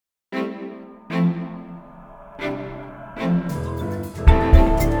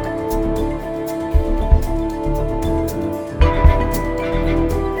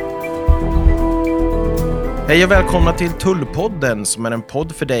Hej och välkomna till Tullpodden som är en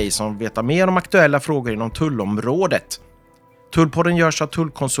podd för dig som vet mer om aktuella frågor inom tullområdet. Tullpodden görs av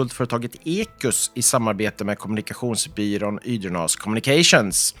tullkonsultföretaget Ecus i samarbete med kommunikationsbyrån Ydrenäs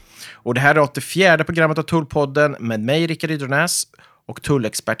Communications. Och det här är 84:e programmet av Tullpodden med mig Rickard Ydrenäs och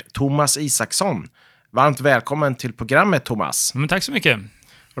tullexpert Tomas Isacson. Varmt välkommen till programmet, Tomas. Men tack så mycket.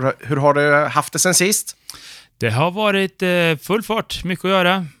 Hur har du haft det sen sist? Det har varit full fart, mycket att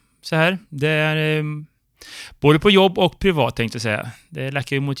göra så här. Det är både på jobb och privat tänkte jag säga. Det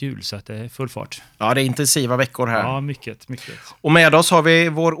läcker ju mot jul så att det är full fart. Ja, det är intensiva veckor här. Ja, mycket. Och med oss har vi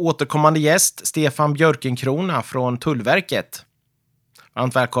vår återkommande gäst Stefan Björkencrona från Tullverket.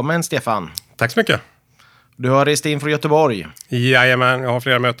 Varmt välkommen, Stefan. Tack så mycket. Du har rest in från Göteborg. Jajamän, jag har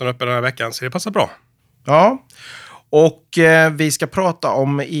flera möten uppe den här veckan så det passar bra. Ja, och vi ska prata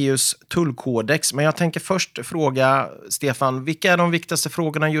om EUs tullkodex. Men jag tänker först fråga Stefan, vilka är de viktigaste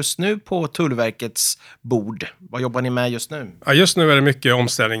frågorna just nu på Tullverkets bord? Vad jobbar ni med just nu? Ja, just nu är det mycket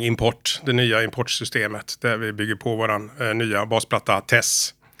omställning, import, det nya importsystemet där vi bygger på vår nya basplatta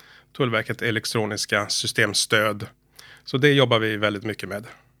TESS, Tullverket elektroniska systemstöd. Så det jobbar vi väldigt mycket med.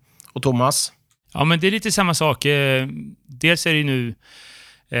 Och Thomas? Ja, men det är lite samma sak. Dels är det nu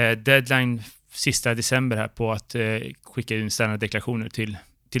deadline sista december här på att skicka in standarddeklarationer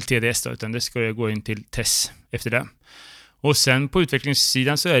till TDS då, utan det ska gå in till TESS efter det. Och sen på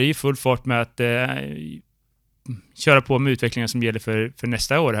utvecklingssidan så är det ju full fart med att köra på med utvecklingen som gäller för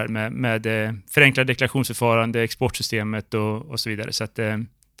nästa år här med förenklad deklarationsförfarande, exportsystemet och så vidare. Så att det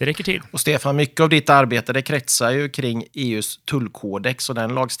räcker till. Och Stefan, mycket av ditt arbete det kretsar ju kring EUs tullkodex och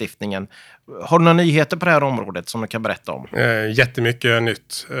den lagstiftningen. Har du några nyheter på det här området som du kan berätta om? Jättemycket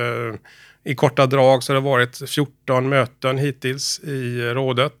nytt. I korta drag så har det varit 14 möten hittills i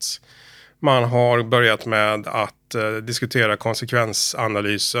rådet. Man har börjat med att diskutera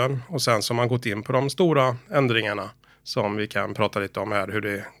konsekvensanalysen och sen så har man gått in på de stora ändringarna som vi kan prata lite om här, hur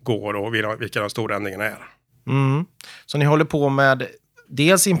det går och vilka de stora ändringarna är. Så ni håller på med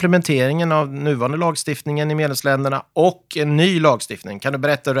dels implementeringen av nuvarande lagstiftningen i medlemsländerna och en ny lagstiftning. Kan du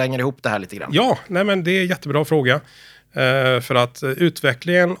berätta hur du hänger ihop det här lite grann? Ja, men det är en jättebra fråga. För att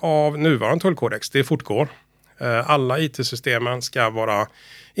utvecklingen av nuvarande tullkodex, det fortgår. Alla IT-systemen ska vara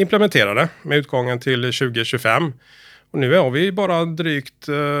implementerade med utgången till 2025. Och nu har vi bara drygt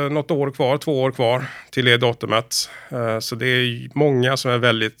 2 år kvar till det datumet. Så det är många som är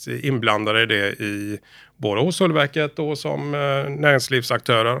väldigt inblandade i det både hos Tullverket och som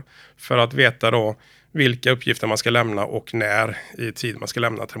näringslivsaktörer för att veta då vilka uppgifter man ska lämna och när i tid man ska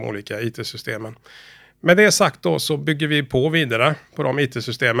lämna till de olika IT-systemen. Med det sagt då så bygger vi på vidare på de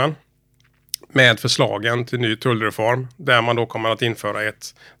IT-systemen med förslagen till ny tullreform där man då kommer att införa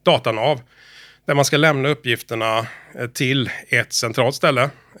ett datanav där man ska lämna uppgifterna till ett centralt ställe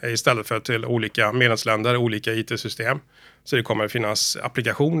istället för till olika medlemsländer, olika IT-system. Så det kommer att finnas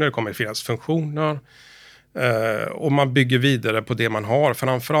applikationer, det kommer att finnas funktioner och man bygger vidare på det man har.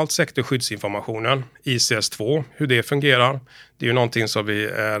 Framförallt sektorskyddsinformationen, ICS2, hur det fungerar. Det är ju någonting som vi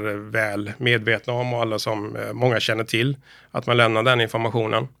är väl medvetna om och många känner till att man lämnar den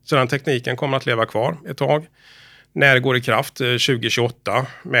informationen. Så den tekniken kommer att leva kvar ett tag. När det går i kraft 2028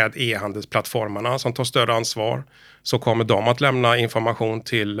 med e-handelsplattformarna som tar större ansvar så kommer de att lämna information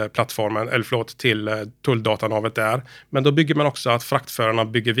till till tulldatanavet där. Men då bygger man också att fraktförarna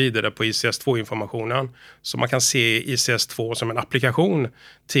bygger vidare på ICS2-informationen så man kan se ICS2 som en applikation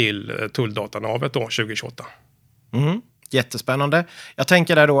till tulldatanavet då 2028. Jättespännande. Jag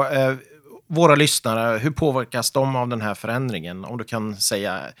tänker där då, våra lyssnare, hur påverkas de av den här förändringen? Om du kan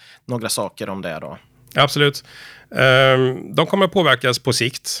säga några saker om det då. Absolut. De kommer påverkas på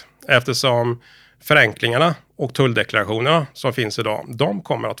sikt eftersom förenklingarna och tulldeklarationerna som finns idag, de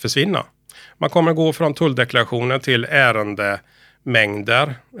kommer att försvinna. Man kommer gå från tulldeklarationer till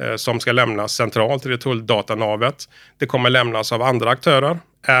ärendemängder som ska lämnas centralt i det tulldatanavet. Det kommer lämnas av andra aktörer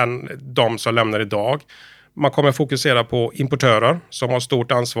än de som lämnar idag. Man kommer fokusera på importörer som har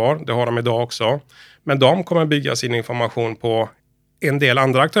stort ansvar, det har de idag också. Men de kommer bygga sin information på en del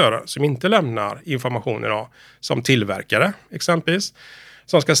andra aktörer som inte lämnar information idag, som tillverkare exempelvis,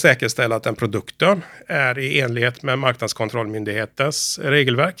 som ska säkerställa att den produkten är i enlighet med marknadskontrollmyndighetens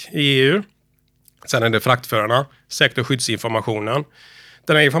regelverk i EU. Sen är det fraktförarna, sektorskyddsinformationen.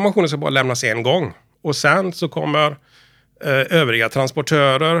 Den här informationen ska bara lämnas en gång och sen så kommer övriga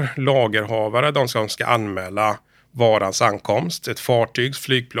transportörer, lagerhavare, de som ska anmäla varans ankomst, ett fartygs,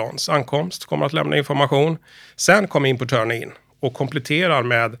 flygplans ankomst kommer att lämna information. Sen kommer importörerna in och kompletterar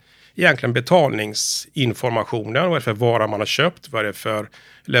med egentligen betalningsinformationen. Vad är det för vara man har köpt? Vad är det för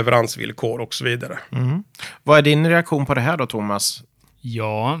leveransvillkor och så vidare. Vad är din reaktion på det här då, Thomas?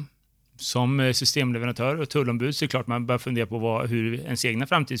 Ja, som systemleverantör och tullombud så är det klart man bör fundera på hur ens egna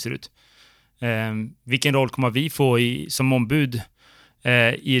framtid ser ut. Vilken roll kommer vi få som ombud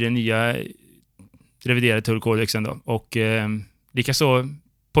i den nya reviderade tullkodexen då? Och likaså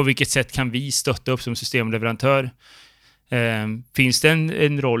på vilket sätt kan vi stötta upp som systemleverantör? Finns det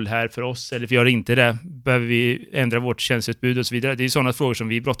en roll här för oss eller gör det inte det? Behöver vi ändra vårt tjänsteutbud och så vidare? Det är sådana frågor som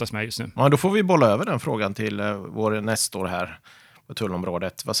vi brottas med just nu. Ja, då får vi bolla över den frågan till vår nästor här på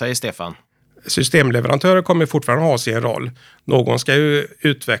tullområdet. Vad säger Stefan? Systemleverantörer kommer fortfarande ha sin roll. Någon ska ju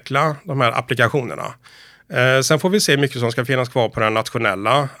utveckla de här applikationerna. Sen får vi se mycket som ska finnas kvar på den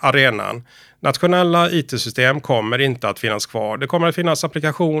nationella arenan. Nationella IT-system kommer inte att finnas kvar. Det kommer att finnas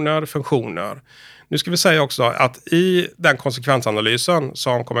applikationer, funktioner. Nu ska vi säga också att i den konsekvensanalysen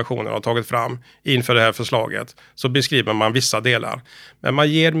som kommissionen har tagit fram inför det här förslaget så beskriver man vissa delar. Men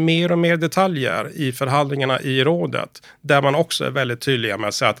man ger mer och mer detaljer i förhandlingarna i rådet där man också är väldigt tydliga med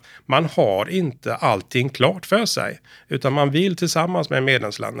att säga att man har inte allting klart för sig utan man vill tillsammans med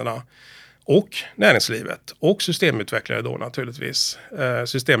medlemsländerna och näringslivet och systemutvecklare då naturligtvis,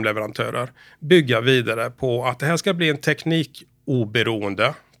 systemleverantörer, bygga vidare på att det här ska bli en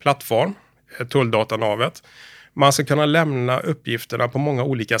teknikoberoende plattform, tulldatanavet. Man ska kunna lämna uppgifterna på många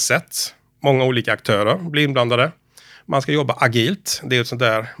olika sätt. Många olika aktörer blir inblandade. Man ska jobba agilt. Det är ett sånt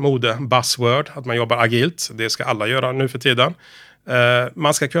där buzzword att man jobbar agilt. Det ska alla göra nu för tiden.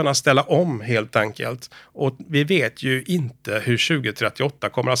 Man ska kunna ställa om helt enkelt. Och vi vet ju inte hur 2038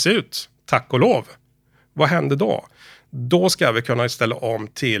 kommer att se ut. Tack och lov. Vad händer då? Då ska vi kunna ställa om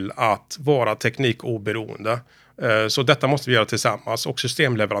till att vara teknikoberoende. Så detta måste vi göra tillsammans och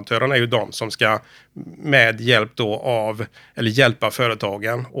systemleverantörerna är ju de som ska med hjälp då hjälpa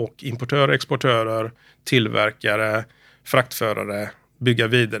företagen och importörer, exportörer, tillverkare, fraktförare bygga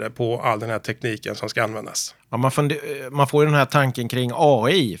vidare på all den här tekniken som ska användas. Ja, man får ju den här tanken kring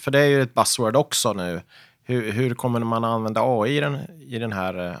AI, för det är ju ett buzzword också nu. Hur kommer man använda AI i den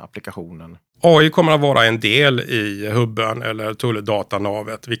här applikationen? AI kommer att vara en del i hubben eller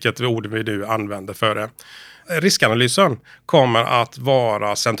tulldatanavet, vilket ord vi nu använder för det. Riskanalysen kommer att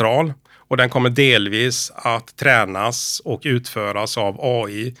vara central och den kommer delvis att tränas och utföras av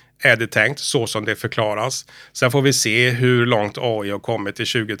AI, är det tänkt så som det förklaras. Sen får vi se hur långt AI har kommit till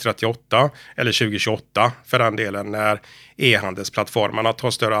 2038 eller 2028 för den delen när e-handelsplattformarna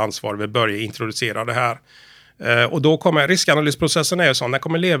tar större ansvar och vi börjar introducera det här. Och då kommer riskanalysprocessen är sån, den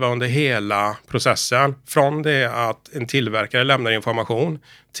kommer leva under hela processen. Från det att en tillverkare lämnar information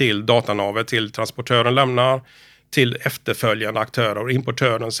till datanavet, till transportören lämnar, till efterföljande aktörer och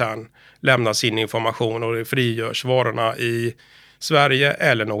importören sen lämnar sin information och det frigörs varorna i Sverige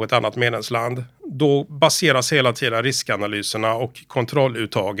eller något annat medlemsland. Då baseras hela tiden riskanalyserna och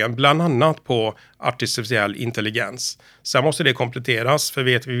kontrolluttagen bland annat på artificiell intelligens. Sen måste det kompletteras för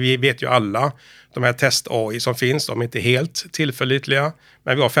vi vet ju alla de här test-AI som finns, de är inte helt tillförlitliga.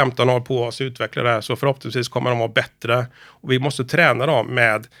 Men vi har 15 år på oss att utveckla det här så förhoppningsvis kommer de vara bättre. Och vi måste träna dem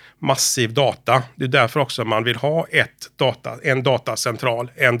med massiv data. Det är därför också man vill ha en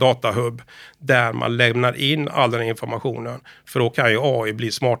datacentral, en datahubb där man lämnar in all den informationen. För då kan ju AI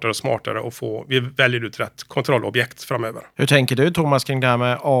bli smartare och smartare och vi väljer ut rätt kontrollobjekt framöver. Hur tänker du Thomas kring det här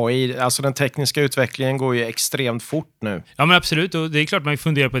med AI? Alltså den tekniska utvecklingen går ju extremt fort nu. Ja men absolut och det är klart man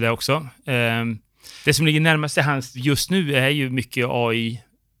funderar på det också. Det som ligger närmast till hands just nu är ju mycket AI.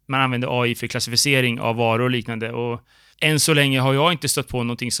 Man använder AI för klassificering av varor och liknande. Och än så länge har jag inte stött på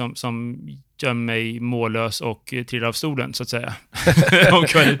någonting som gör mig mållös och trillar av stolen, så att säga. Om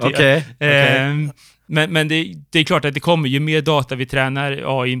kvalitet. Okay. Men det är klart att det kommer. Ju mer data vi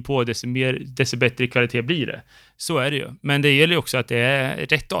tränar AI på, desto bättre kvalitet blir det. Så är det ju. Men det gäller ju också att det är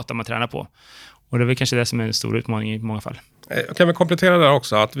rätt data man tränar på. Och det är väl kanske det som är en stor utmaning i många fall. Kan vi komplettera där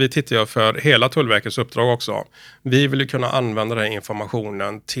också att vi tittar för hela Tullverkets uppdrag också. Vi vill ju kunna använda den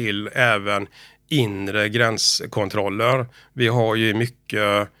informationen till även inre gränskontroller. Vi har ju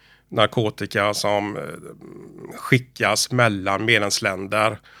mycket narkotika som skickas mellan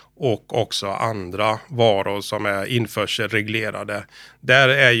medlemsländer och också andra varor som är införselreglerade. Där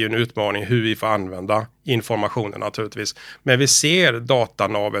är ju en utmaning hur vi får använda informationen naturligtvis. Men vi ser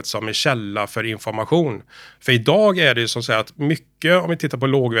datanavet som en källa för information. För idag är det ju så att mycket, om vi tittar på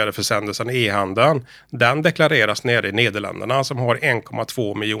lågvärdeförsändelsen i e-handeln, den deklareras nere i Nederländerna som har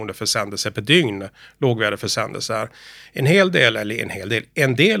 1,2 miljoner försändelser per dygn, lågvärdeförsändelser.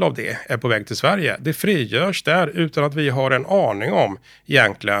 En del av det är på väg till Sverige. Det frigörs där utan att vi har en aning om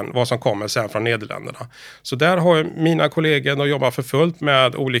egentligen vad som kommer sen från Nederländerna. Så där har mina kollegor jobbat för fullt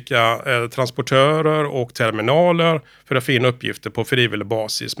med olika transportörer och terminaler för att få in uppgifter på frivillig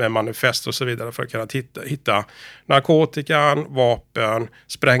basis med manifest och så vidare för att kunna hitta narkotikan, vapen,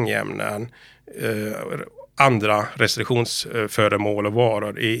 sprängämnen, andra restriktionsföremål och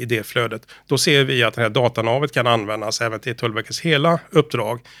varor i det flödet. Då ser vi att det här datanavet kan användas även till Tullverkets hela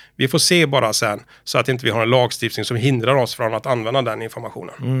uppdrag. Vi får se bara sen så att inte vi har en lagstiftning som hindrar oss från att använda den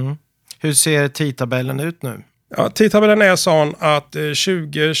informationen. Mm. Hur ser tidtabellen ut nu? Ja, tidtabellen är sån att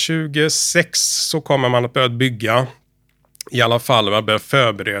 2026 så kommer man att börja bygga, i alla fall man börjar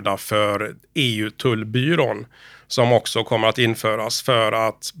förbereda för EU-tullbyrån som också kommer att införas för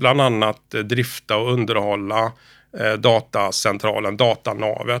att bland annat drifta och underhålla datacentralen,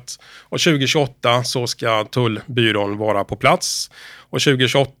 datanavet. Och 2028 så ska tullbyrån vara på plats. Och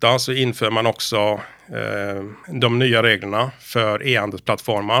 2028 så inför man också de nya reglerna för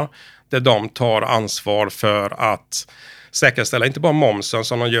e-handelsplattformar där de tar ansvar för att säkerställa inte bara momsen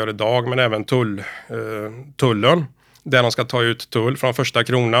som de gör idag men även tullen. Där de ska ta ut tull från första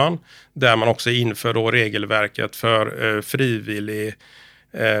kronan. Där man också inför då regelverket för frivillig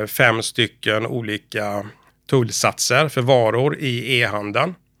 5 stycken olika tullsatser för varor i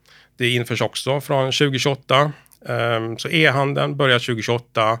e-handeln. Det införs också från 2028. Så e-handeln börjar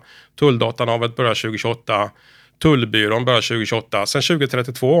 2028. Tulldatanavet börjar 2028. Tullbyrån börjar 2028. Sen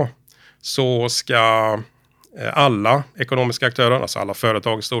 2032 så ska alla ekonomiska aktörer, alltså alla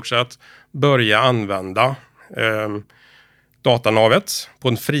företag i stort sett, börja använda datanavet på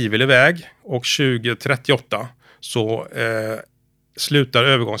en frivillig väg och 2038 så slutar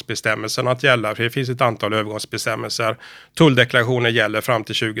övergångsbestämmelserna att gälla, för det finns ett antal övergångsbestämmelser. Tulldeklarationer gäller fram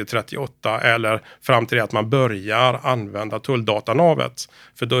till 2038 eller fram till det att man börjar använda tulldatanavet,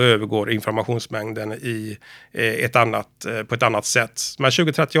 för då övergår informationsmängden i på ett annat sätt. Men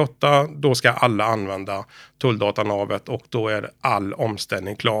 2038 då ska alla använda tulldatanavet och då är all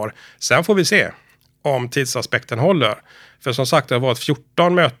omställning klar. Sen får vi se om tidsaspekten håller. För som sagt, det har varit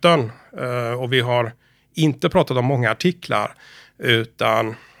 14 möten och vi har inte pratat om många artiklar,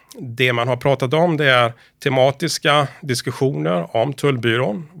 utan det man har pratat om det är tematiska diskussioner om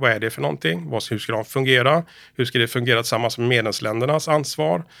tullbyrån. Vad är det för någonting? Hur ska de fungera? Hur ska det fungera tillsammans med medlemsländernas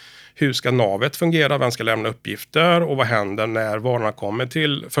ansvar? Hur ska navet fungera? Vem ska lämna uppgifter? Och vad händer när varorna kommer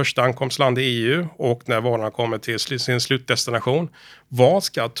till första ankomstland i EU och när varorna kommer till sin slutdestination? Vad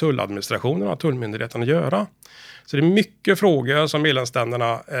ska tulladministrationen och tullmyndigheterna göra? Så det är mycket frågor som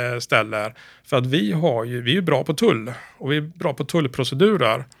medlemsländerna ställer. För att vi är bra på tull och vi är bra på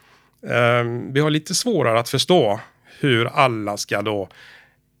tullprocedurer. Vi har lite svårare att förstå hur alla ska då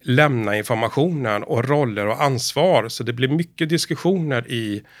lämna informationen och roller och ansvar. Så det blir mycket diskussioner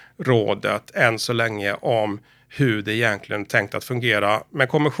i rådet än så länge om hur det egentligen tänkt att fungera. Men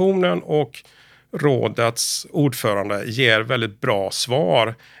kommissionen och rådets ordförande ger väldigt bra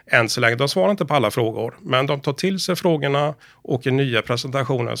svar än så länge. De svarar inte på alla frågor, men de tar till sig frågorna och i nya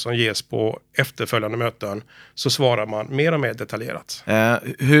presentationer som ges på efterföljande möten så svarar man mer och mer detaljerat.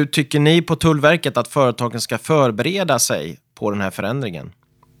 Hur tycker ni på Tullverket att företagen ska förbereda sig på den här förändringen?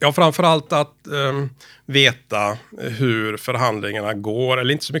 Ja, framförallt att veta hur förhandlingarna går,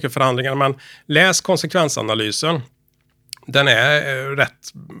 eller inte så mycket förhandlingar, men läs konsekvensanalysen. Den är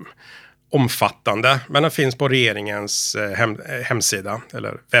rätt omfattande, men den finns på regeringens hemsida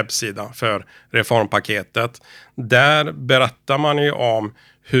eller webbsida för reformpaketet. Där berättar man ju om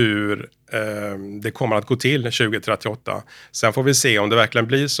hur det kommer att gå till 2038. Sen får vi se om det verkligen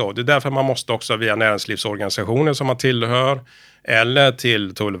blir så. Det är därför man måste också via näringslivsorganisationer som man tillhör eller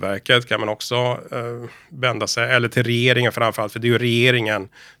till Tullverket kan man också vända sig, eller till regeringen framförallt, för det är ju regeringen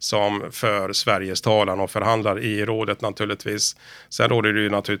som för Sveriges talan och förhandlar i rådet naturligtvis. Sen råder det ju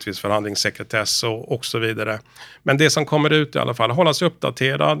naturligtvis förhandlingssekretess och så vidare. Men det som kommer ut i alla fall, hålla sig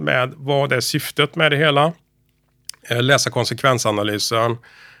uppdaterad med vad är syftet med det hela, läsa konsekvensanalysen,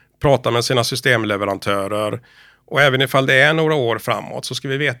 prata med sina systemleverantörer. Och även ifall det är några år framåt så ska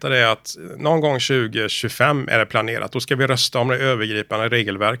vi veta det att någon gång 2025 är det planerat. Då ska vi rösta om det övergripande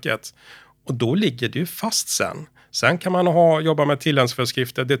regelverket. Och då ligger det ju fast sen. Sen kan man jobba med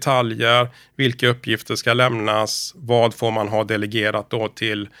tillämpningsföreskrifter, detaljer, vilka uppgifter ska lämnas, vad får man ha delegerat då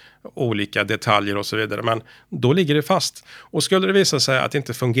till olika detaljer och så vidare. Men då ligger det fast. Och skulle det visa sig att det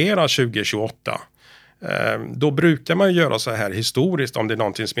inte fungerar 2028, då brukar man göra så här historiskt om det är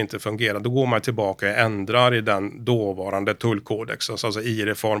någonting som inte fungerar. Då går man tillbaka och ändrar i den dåvarande Tullkodex, alltså i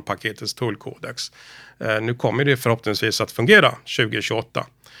reformpaketets Tullkodex. Nu kommer det förhoppningsvis att fungera 2028.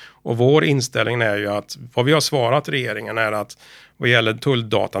 Och vår inställning är ju att vad vi har svarat regeringen är att vad gäller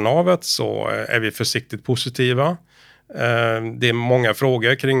tulldatanavet så är vi försiktigt positiva. Det är många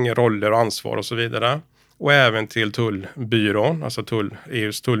frågor kring roller och ansvar och så vidare. och även till tullbyrån, alltså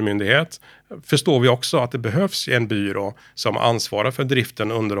EUs tullmyndighet, förstår vi också att det behövs en byrå som ansvarar för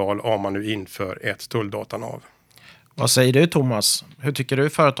driften och underhåll om man nu inför ett tulldatanav. Vad säger du, Thomas? Hur tycker du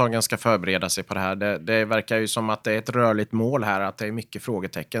företagen ska förbereda sig på det här? Det verkar ju som att det är ett rörligt mål här, att det är mycket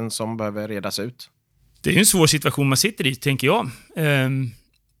frågetecken som behöver redas ut. Det är ju en svår situation man sitter i, tänker jag.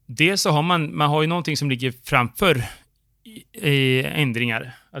 Dels så har man har ju någonting som ligger framför i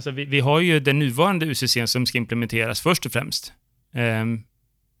ändringar. Alltså vi har ju den nuvarande UCC som ska implementeras först och främst.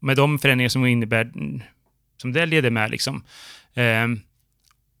 Med de förändringar som innebär, som det leder med liksom.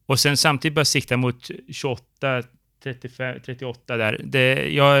 Och sen samtidigt börja sikta mot 28, 35, 38 där.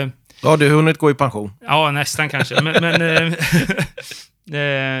 Ja, du har hunnit gå i pension. Ja, nästan kanske. Men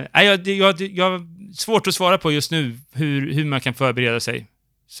jag svårt att svara på just nu hur man kan förbereda sig,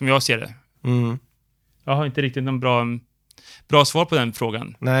 som jag ser det. Mm. Jag har inte riktigt någon bra svar på den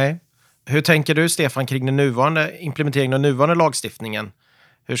frågan. Nej. Hur tänker du, Stefan, kring den nuvarande implementeringen av nuvarande lagstiftningen?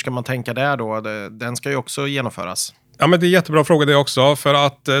 Hur ska man tänka där då? Den ska ju också genomföras. Ja, men det är en jättebra fråga det också, för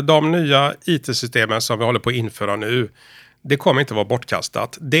att de nya IT-systemen som vi håller på att införa nu, det kommer inte vara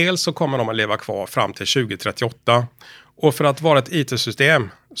bortkastat. Dels så kommer de att leva kvar fram till 2038. Och för att vara ett IT-system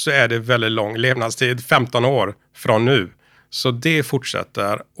så är det väldigt lång levnadstid, 15 år från nu. Så det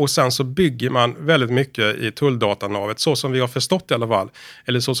fortsätter. Och sen så bygger man väldigt mycket i tulldatanavet, så som vi har förstått i alla fall.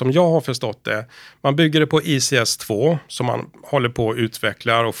 Eller så som jag har förstått det. Man bygger det på ICS2 som man håller på att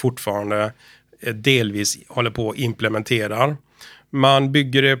utveckla och fortfarande delvis håller på att implementerar. Man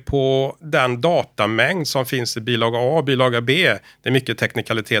bygger det på den datamängd som finns i bilaga A och bilaga B. Det är mycket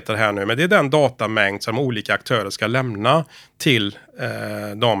teknikaliteter här nu, men det är den datamängd som olika aktörer ska lämna till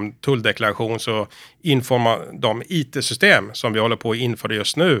de tulldeklarations- och de IT-system som vi håller på att införa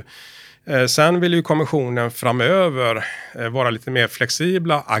just nu. Sen vill ju kommissionen framöver vara lite mer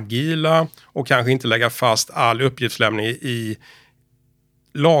flexibla, agila och kanske inte lägga fast all uppgiftslämning i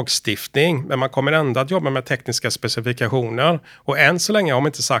lagstiftning, men man kommer ändå att jobba med tekniska specifikationer, och än så länge har man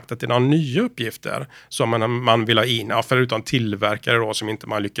inte sagt att det är några nya uppgifter som man vill ha in, förutom tillverkare då, som inte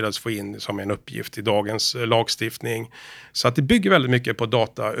man lyckades få in som en uppgift i dagens lagstiftning. Så att det bygger väldigt mycket på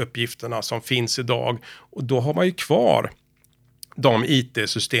datauppgifterna som finns idag, och då har man ju kvar de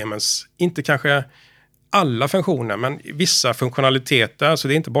IT-systemens, inte kanske alla funktioner, men vissa funktionaliteter, så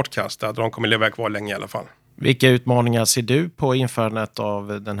det är inte bortkastat, de kommer leva kvar länge i alla fall. Vilka utmaningar ser du på införandet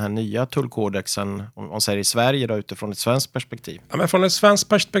av den här nya tullkodexen, om man säger i Sverige då, utifrån ett svenskt perspektiv? Ja, men från ett svenskt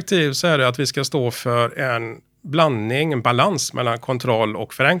perspektiv så är det att vi ska stå för en balans mellan kontroll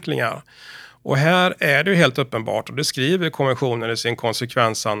och förenklingar. Och här är det ju helt uppenbart, och det skriver kommissionen i sin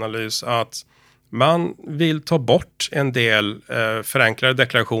konsekvensanalys, att man vill ta bort en del förenklade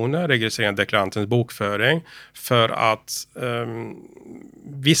deklarationer, registrera deklarantens bokföring, för att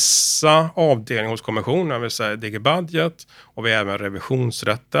vissa avdelningar hos kommissionen, vill säga DG-budget, och vi har även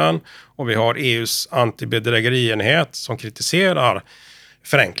revisionsrätten, och vi har EUs antibedrägerienhet som kritiserar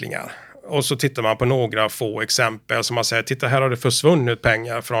förenklingar. Och så tittar man på några få exempel som man säger, titta här har det försvunnit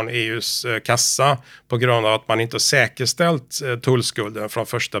pengar från EUs kassa på grund av att man inte har säkerställt tullskulden från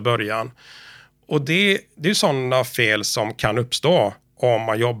första början. Och det är sådana fel som kan uppstå om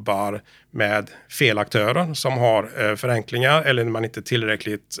man jobbar med fel aktörer som har förenklingar, eller man inte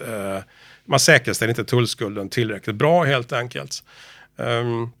tillräckligt, man säkerställer inte tullskulden tillräckligt bra helt enkelt.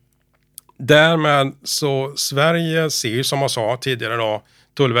 Därmed så Sverige ser ju, som jag sa tidigare då,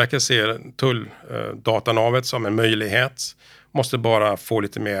 Tullverket ser tulldatanavet som en möjlighet. Måste bara få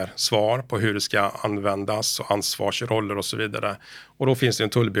lite mer svar på hur det ska användas och ansvarsroller och så vidare. Och då finns det en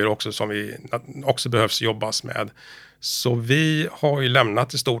tullbyrå också som vi också behövs jobbas med. Så vi har ju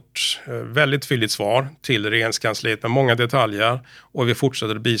lämnat ett stort, väldigt fylligt svar till regeringskansliet med många detaljer. Och vi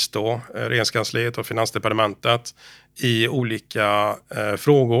fortsätter bistå regeringskansliet och finansdepartementet i olika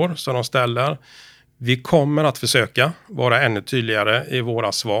frågor som de ställer. Vi kommer att försöka vara ännu tydligare i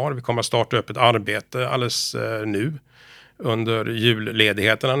våra svar. Vi kommer att starta upp ett arbete alldeles nu, under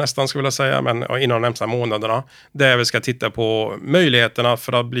julledigheterna nästan skulle jag säga, men inom de närmsta månaderna, där vi ska titta på möjligheterna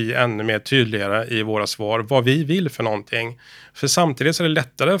för att bli ännu mer tydligare i våra svar, vad vi vill för någonting. För samtidigt så är det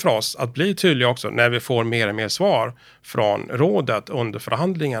lättare för oss att bli tydliga också när vi får mer och mer svar från rådet under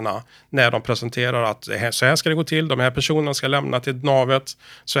förhandlingarna, när de presenterar att så här ska det gå till, de här personerna ska lämna till navet,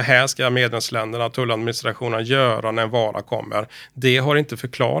 så här ska medlemsländerna, tulladministrationen göra när en vara kommer. Det har inte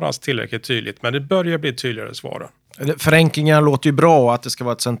förklarats tillräckligt tydligt, men det börjar bli tydligare svaren. Förenklingar låter ju bra, att det ska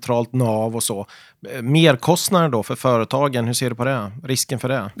vara ett centralt nav och så. Merkostnader då för företagen, hur ser du på det? Risken för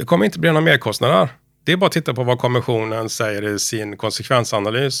det? Det kommer inte bli några merkostnader. Det är bara att titta på vad kommissionen säger i sin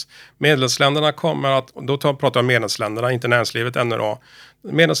konsekvensanalys. Medlemsländerna kommer att, då pratar jag om medlemsländerna, inte näringslivet ännu då.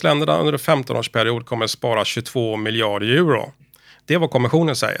 Medlemsländerna under en 15-årsperiod kommer att spara 22 miljarder euro. Det är vad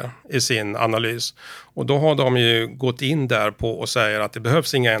kommissionen säger i sin analys. Och då har de ju gått in där på och säger att det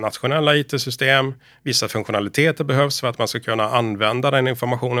behövs inga nationella IT-system. Vissa funktionaliteter behövs för att man ska kunna använda den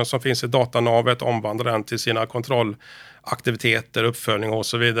informationen som finns i datanavet, omvandla den till sina kontrollaktiviteter, uppföljning och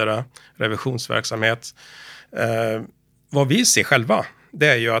så vidare, revisionsverksamhet. Vad vi ser själva, det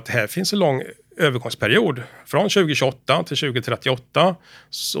är ju att här finns en lång övergångsperiod från 2028 till 2038.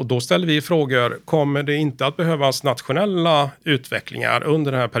 Så då ställer vi frågor, kommer det inte att behövas nationella utvecklingar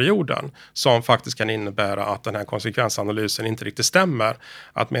under den här perioden som faktiskt kan innebära att den här konsekvensanalysen inte riktigt stämmer,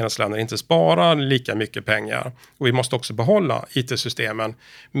 att medlemsländer inte sparar lika mycket pengar. Och vi måste också behålla IT-systemen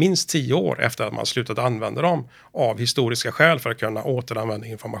minst 10 år efter att man slutat använda dem av historiska skäl för att kunna återanvända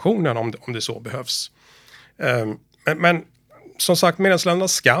informationen om det så behövs. Men som sagt, medlemsländerna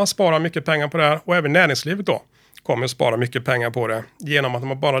ska spara mycket pengar på det här, och även näringslivet då kommer att spara mycket pengar på det genom att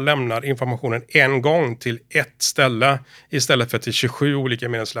man bara lämnar informationen en gång till ett ställe istället för till 27 olika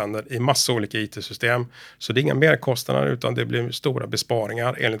medlemsländer i massa olika IT-system. Så det är inga merkostnader, utan det blir stora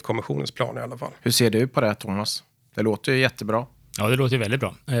besparingar enligt kommissionens plan i alla fall. Hur ser du på det, Thomas? Det låter ju jättebra. Ja, det låter väldigt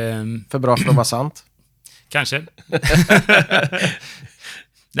bra. För bra för att vara sant? Kanske.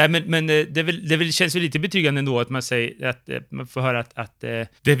 Nej, men det känns väl lite betryggande ändå att man säger att man får höra att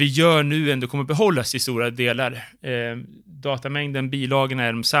det vi gör nu ändå kommer behållas i stora delar. Datamängden, bilagorna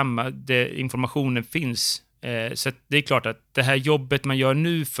är de samma, informationen finns. Så att det är klart att det här jobbet man gör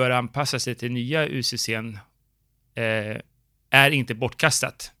nu för att anpassa sig till nya UCC:n är inte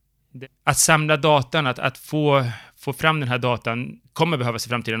bortkastat. Att samla datan, att få fram den här datan kommer behövas i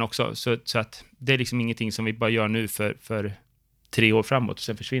framtiden också. Så att det är liksom ingenting som vi bara gör nu för 3 år framåt och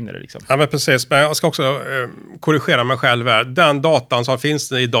sen försvinner det liksom. Ja, men precis. Men jag ska också korrigera mig själv här. Den datan som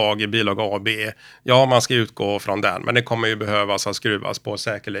finns idag i bilaga A och B, ja, man ska utgå från den. Men det kommer ju behövas att skruvas på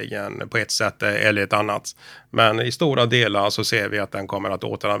säkerligen på ett sätt eller ett annat. Men i stora delar så ser vi att den kommer att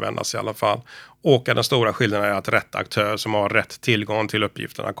återanvändas i alla fall. Och den stora skillnaden är att rätt aktör som har rätt tillgång till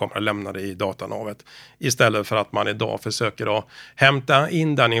uppgifterna kommer att lämna det i datanavet. Istället för att man idag försöker att hämta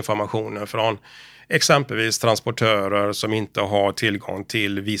in den informationen från exempelvis transportörer som inte har tillgång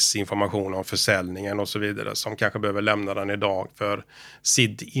till viss information om försäljningen och så vidare, som kanske behöver lämna den idag för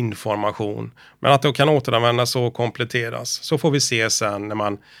SID-information. Men att det kan återanvändas och kompletteras. Så får vi se sen när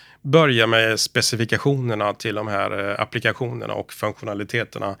man börjar med specifikationerna till de här applikationerna och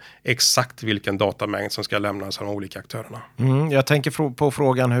funktionaliteterna, exakt vilken datamängd som ska lämnas av de olika aktörerna. Jag tänker på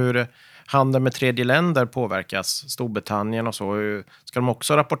frågan hur handeln med tredje länder påverkas, Storbritannien och så. Ska de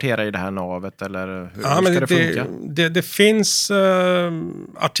också rapportera i det här navet, eller hur ska det funka? Det finns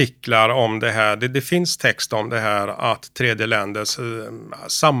artiklar om det här. Det finns text om det här att tredje länders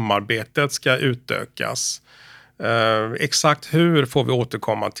samarbetet ska utökas. Exakt hur får vi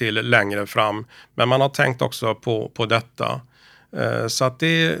återkomma till längre fram. Men man har tänkt också på detta. Så att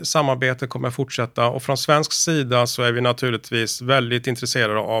det samarbetet kommer fortsätta, och från svensk sida så är vi naturligtvis väldigt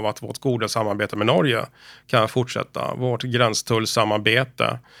intresserade av att vårt goda samarbete med Norge kan fortsätta, vårt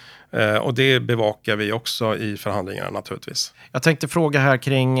gränstullsamarbete, och det bevakar vi också i förhandlingarna naturligtvis. Jag tänkte fråga här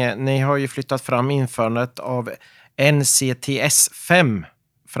kring, ni har ju flyttat fram införandet av NCTS 5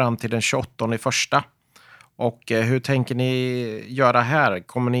 fram till den 28/1. Och hur tänker ni göra här?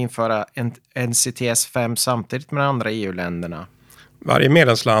 Kommer ni införa NCTS 5 samtidigt med de andra EU-länderna? Varje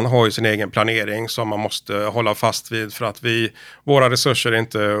medlemsland har ju sin egen planering som man måste hålla fast vid, för att våra resurser är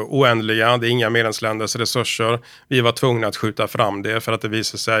inte oändliga. Det är inga medlemsländers resurser. Vi var tvungna att skjuta fram det för att det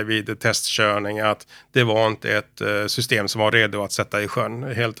visade sig vid testkörning att det var inte ett system som var redo att sätta i sjön,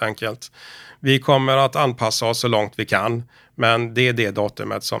 helt enkelt. Vi kommer att anpassa oss så långt vi kan, men det är det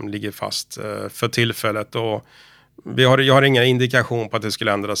datumet som ligger fast för tillfället, och jag har ingen indikation på att det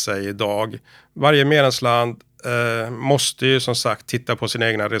skulle ändra sig idag. Varje medlemsland måste ju som sagt titta på sina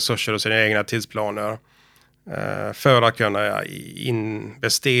egna resurser och sina egna tidsplaner för att kunna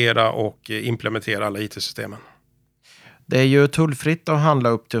investera och implementera alla IT-systemen. Det är ju tullfritt att handla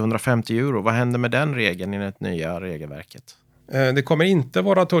upp till 150 euro. Vad händer med den regeln i det nya regelverket? Det kommer inte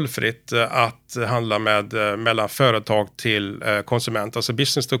vara tullfritt att handla mellan företag till konsument. Alltså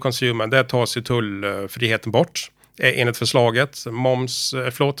business to consumer, där tas ju tullfriheten bort. Enligt förslaget,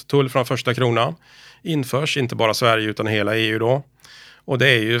 tull från första kronan införs, inte bara Sverige utan hela EU då. Och det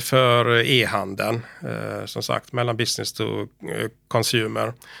är ju för e-handeln, som sagt, mellan business to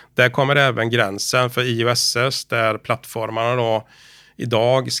consumer. Där kommer även gränsen för IOSS, där plattformarna då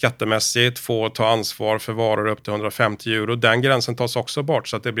idag skattemässigt får ta ansvar för varor upp till 150 euro. Den gränsen tas också bort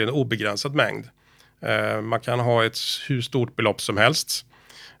så att det blir en obegränsad mängd Man kan ha ett hur stort belopp som helst.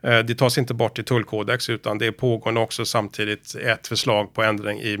 Det tas inte bort i Tullkodex, utan det pågår också samtidigt ett förslag på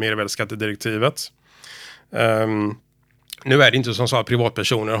ändring i mervärdesskattedirektivet. Nu är det inte som så att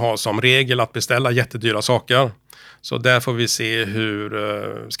privatpersoner har som regel att beställa jättedyra saker. Så där får vi se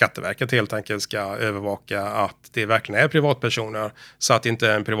hur Skatteverket helt enkelt ska övervaka att det verkligen är privatpersoner. Så att det inte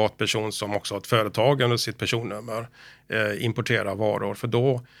är en privatperson som också har ett företag under sitt personnummer importerar varor. För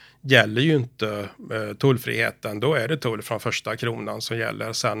då gäller ju inte tullfriheten. Då är det tull från första kronan som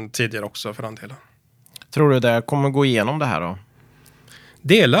gäller, sen tidigare också för den delen. Tror du det kommer gå igenom det här då?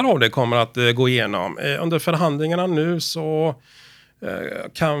 Delar av det kommer att gå igenom. Under förhandlingarna nu så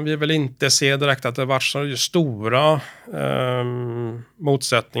kan vi väl inte se direkt att det varit så stora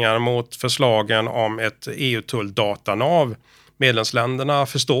motsättningar mot förslagen om ett EU-tulldatanav. Medlemsländerna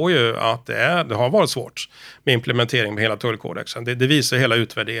förstår ju att det har varit svårt med implementering med hela tullkodexen. Det visar hela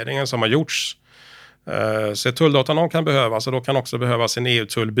utvärderingen som har gjorts. Så ett tulldatanav kan behövas, och då kan också behövas en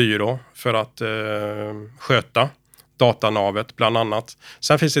EU-tullbyrå för att sköta datanavet bland annat.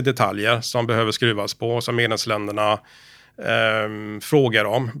 Sen finns det detaljer som behöver skruvas på, som medlemsländerna frågar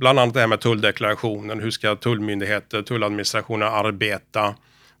om. Bland annat det här med tulldeklarationen. Hur ska tullmyndigheter, tulladministrationer arbeta?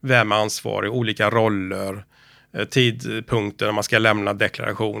 Vem är ansvarig? Olika roller. Tidpunkter när man ska lämna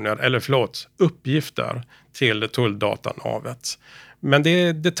deklarationer. Eller uppgifter till tulldatanavet. Men det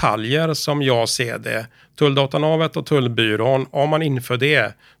är detaljer som jag ser det. Tulldatanavet och tullbyrån, om man inför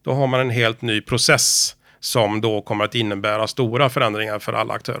det, då har man en helt ny process som då kommer att innebära stora förändringar för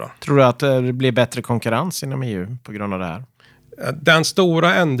alla aktörer. Tror du att det blir bättre konkurrens inom EU på grund av det här? Den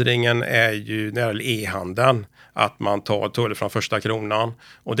stora ändringen är ju när det gäller e-handeln, att man tar tull från första kronan.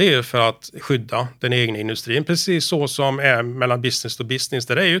 Och det är ju för att skydda den egna industrin, precis så som är mellan business to business.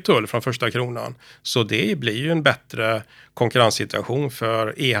 Där är ju tull från första kronan. Så det blir ju en bättre konkurrenssituation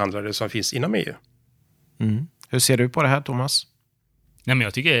för e-handlare som finns inom EU. Mm. Hur ser du på det här, Thomas? Nej,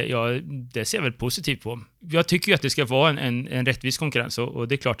 men det ser jag väl positivt på. Jag tycker ju att det ska vara en rättvis konkurrens, och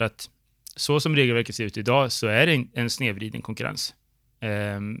det är klart att så som regelverket ser ut idag så är det en snedvriden konkurrens.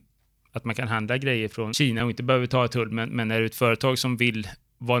 Att man kan handla grejer från Kina och inte behöver ta tull, men är det ett företag som vill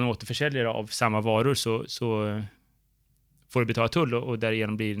vara en återförsäljare av samma varor så får du betala tull, och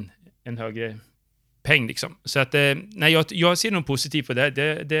därigenom blir en högre peng liksom. Så att jag ser nog positivt på det.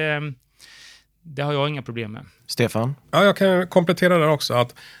 Det har jag inga problem med. Stefan? Ja, jag kan komplettera där också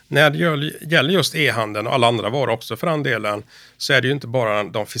att när det gäller just e-handeln och alla andra varor också för den delen, så är det ju inte bara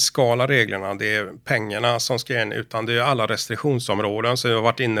de fiskala reglerna, det är pengarna som ska in, utan det är alla restriktionsområden som jag har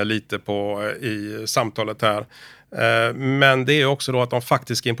varit inne lite på i samtalet här. Men det är också då att de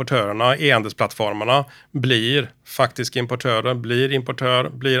faktiska importörerna, e-handelsplattformarna, blir faktiska importörer,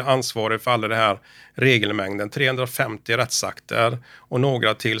 blir ansvarig för alla det här regelmängden. 350 rättsakter och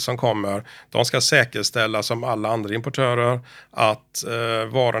några till som kommer. De ska säkerställa som alla andra importörer att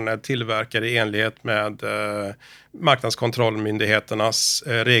varorna är tillverkade i enlighet med marknadskontrollmyndigheternas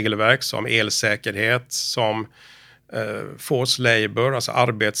regelverk som elsäkerhet, som forced labor, alltså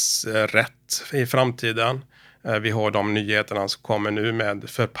arbetsrätt i framtiden. Vi har de nyheterna som kommer nu med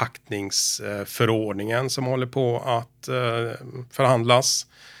förpackningsförordningen som håller på att förhandlas.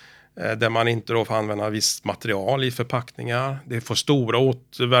 Där man inte då får använda visst material i förpackningar. Det får stora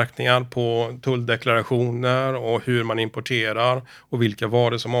återverkningar på tulldeklarationer och hur man importerar och vilka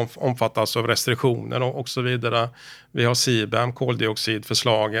varor som omfattas av restriktioner och så vidare. Vi har CBAM,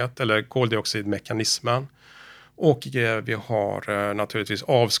 koldioxidförslaget eller koldioxidmekanismen. Och vi har naturligtvis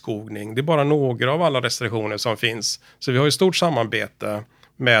avskogning. Det är bara några av alla restriktioner som finns. Så vi har ett stort samarbete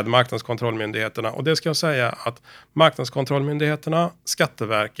med marknadskontrollmyndigheterna. Och det ska jag säga att marknadskontrollmyndigheterna,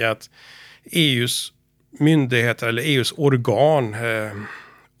 Skatteverket, EUs myndigheter eller EUs organ,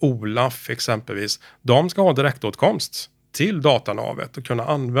 OLAF exempelvis, de ska ha direktåtkomst till datanavet och kunna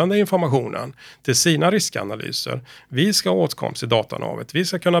använda informationen till sina riskanalyser. Vi ska ha åtkomst till datanavet. Vi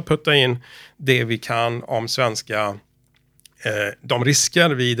ska kunna putta in det vi kan om de risker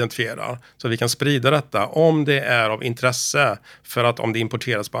vi identifierar, så vi kan sprida detta om det är av intresse, för att om det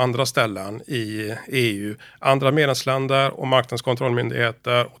importeras på andra ställen i EU, andra medlemsländer och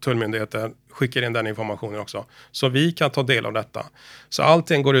marknadskontrollmyndigheter och tullmyndigheter skickar in den informationen också. Så vi kan ta del av detta. Så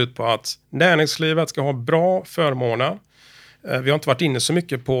allting går ut på att näringslivet ska ha bra förmåner. Vi har inte varit inne så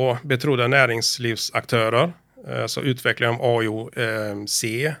mycket på betrodda näringslivsaktörer, så utvecklingen av AOC,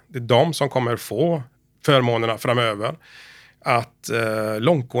 det är de som kommer få förmånerna framöver. Att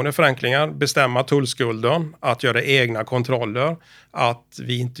långtgående förenklingar, bestämma tullskulden, att göra egna kontroller, att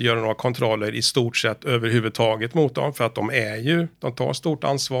vi inte gör några kontroller i stort sett överhuvudtaget mot dem, för att de tar stort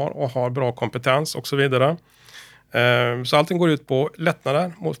ansvar och har bra kompetens och så vidare. Så allting går ut på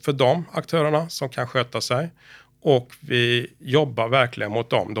lättnader för de aktörerna som kan sköta sig. Och vi jobbar verkligen mot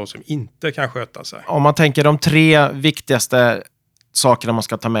dem då som inte kan sköta sig. Om man tänker de 3 viktigaste sakerna man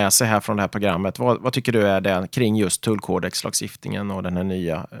ska ta med sig här från det här programmet. Vad tycker du är det kring just tullkodexlagstiftningen och den här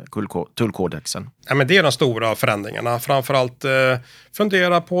nya tullkodexen? Ja, men det är de stora förändringarna. Framförallt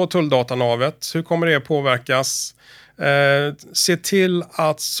fundera på tulldatanavet. Hur kommer det påverkas? Se till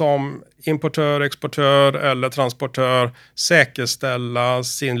att som importör, exportör eller transportör säkerställa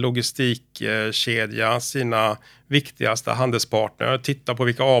sin logistikkedja, sina viktigaste handelspartner. Titta på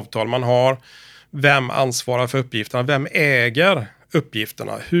vilka avtal man har. Vem ansvarar för uppgifterna? Vem äger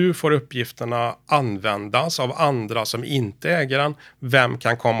uppgifterna? Hur får uppgifterna användas av andra som inte äger den? Vem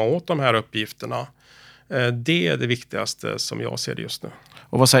kan komma åt de här uppgifterna? Det är det viktigaste som jag ser det just nu.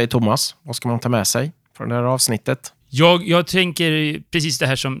 Och vad säger Thomas? Vad ska man ta med sig från det här avsnittet? Jag tänker precis det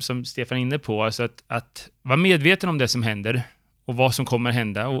här som Stefan är inne på. Alltså att vara medveten om det som händer och vad som kommer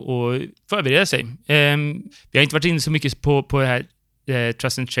hända och förbereda sig. Vi har inte varit inne så mycket på det här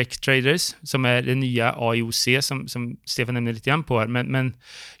Trust and Check Traders som är det nya AIOC som Stefan nämnde lite grann på här. Men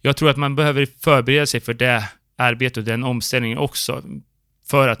jag tror att man behöver förbereda sig för det arbetet och den omställningen också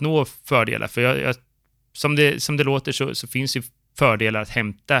för att nå fördelar. För som det låter så finns ju fördelar att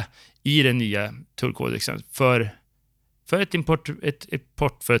hämta i den nya tullkodexen för ett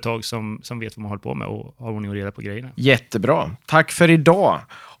importföretag som vet vad man håller på med och har ordning och reda på grejerna. Jättebra. Tack för idag.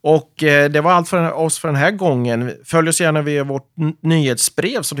 Och det var allt för oss för den här gången. Följ oss gärna via vårt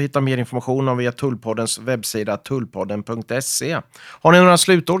nyhetsbrev så du hittar mer information om via Tullpoddens webbsida tullpodden.se. Har ni några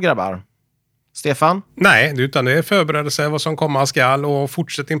slutord, grabbar? Stefan? Nej, utan det är förberedelse vad som komma skall och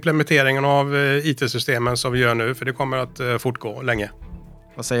fortsätt implementeringen av IT-systemen som vi gör nu, för det kommer att fortgå länge.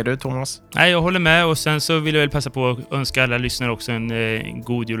 Vad säger du, Thomas? Nej, jag håller med, och sen så vill jag väl passa på att önska alla lyssnare också en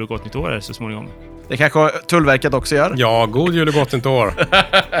god jul och gott nytt år så småningom. Det kanske Tullverket också gör? Ja, god jul och gott nytt år.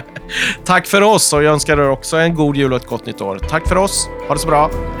 Tack för oss, och jag önskar er också en god jul och ett gott nytt år. Tack för oss, ha det så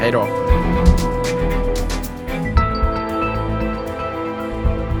bra, hej då.